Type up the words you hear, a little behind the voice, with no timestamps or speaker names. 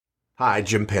Hi,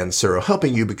 Jim Pansero,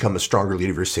 helping you become a stronger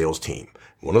leader of your sales team.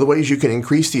 One of the ways you can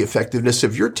increase the effectiveness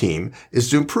of your team is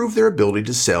to improve their ability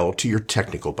to sell to your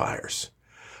technical buyers.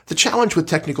 The challenge with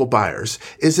technical buyers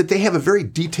is that they have a very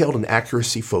detailed and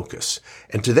accuracy focus,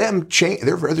 and to them,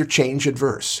 they're rather change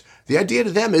adverse. The idea to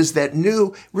them is that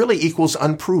new really equals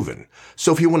unproven.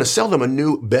 So if you want to sell them a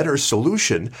new, better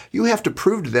solution, you have to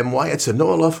prove to them why it's a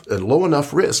low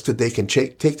enough risk that they can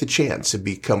take the chance and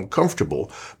become comfortable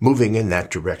moving in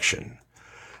that direction.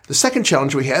 The second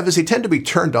challenge we have is they tend to be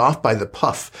turned off by the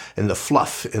puff and the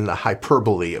fluff and the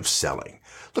hyperbole of selling.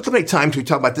 Look how many times we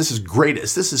talk about this is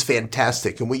greatest, this is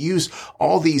fantastic, and we use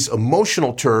all these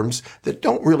emotional terms that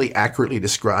don't really accurately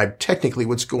describe technically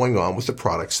what's going on with the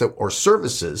products or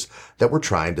services that we're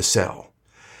trying to sell.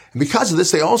 And because of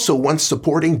this, they also want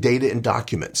supporting data and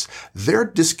documents. Their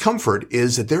discomfort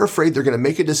is that they're afraid they're going to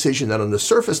make a decision that on the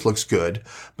surface looks good,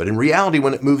 but in reality,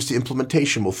 when it moves to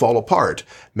implementation, will fall apart,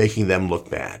 making them look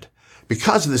bad.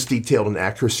 Because of this detailed and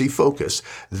accuracy focus,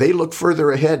 they look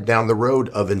further ahead down the road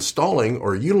of installing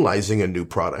or utilizing a new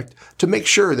product to make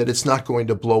sure that it's not going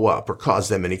to blow up or cause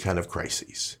them any kind of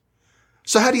crises.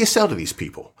 So how do you sell to these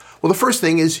people? Well, the first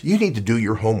thing is you need to do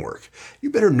your homework. You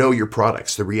better know your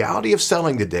products. The reality of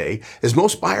selling today is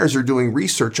most buyers are doing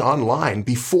research online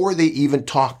before they even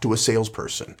talk to a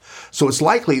salesperson. So it's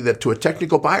likely that to a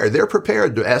technical buyer, they're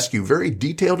prepared to ask you very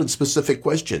detailed and specific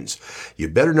questions. You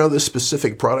better know the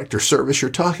specific product or service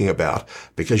you're talking about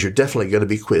because you're definitely going to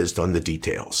be quizzed on the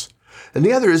details. And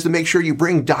the other is to make sure you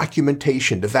bring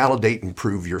documentation to validate and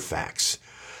prove your facts.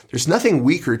 There's nothing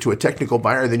weaker to a technical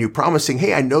buyer than you promising,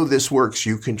 hey, I know this works,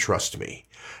 you can trust me.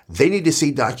 They need to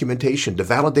see documentation to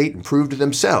validate and prove to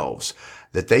themselves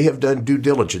that they have done due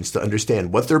diligence to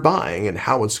understand what they're buying and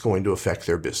how it's going to affect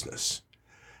their business.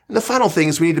 And the final thing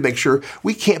is we need to make sure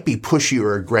we can't be pushy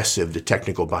or aggressive to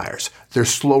technical buyers. They're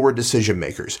slower decision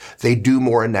makers. They do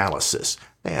more analysis.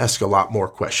 They ask a lot more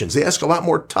questions. They ask a lot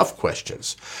more tough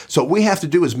questions. So what we have to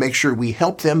do is make sure we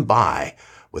help them buy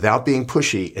without being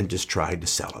pushy and just trying to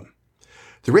sell them.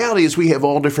 The reality is we have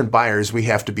all different buyers we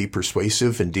have to be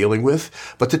persuasive in dealing with,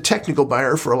 but the technical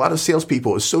buyer for a lot of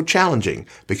salespeople is so challenging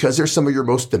because they're some of your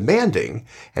most demanding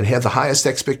and have the highest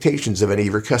expectations of any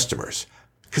of your customers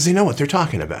because they know what they're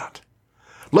talking about.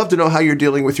 Love to know how you're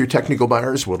dealing with your technical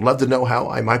buyers. Would love to know how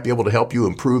I might be able to help you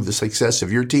improve the success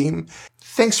of your team.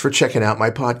 Thanks for checking out my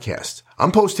podcast.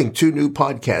 I'm posting 2 new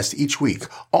podcasts each week,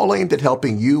 all aimed at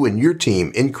helping you and your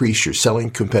team increase your selling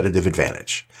competitive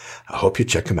advantage. I hope you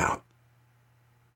check them out.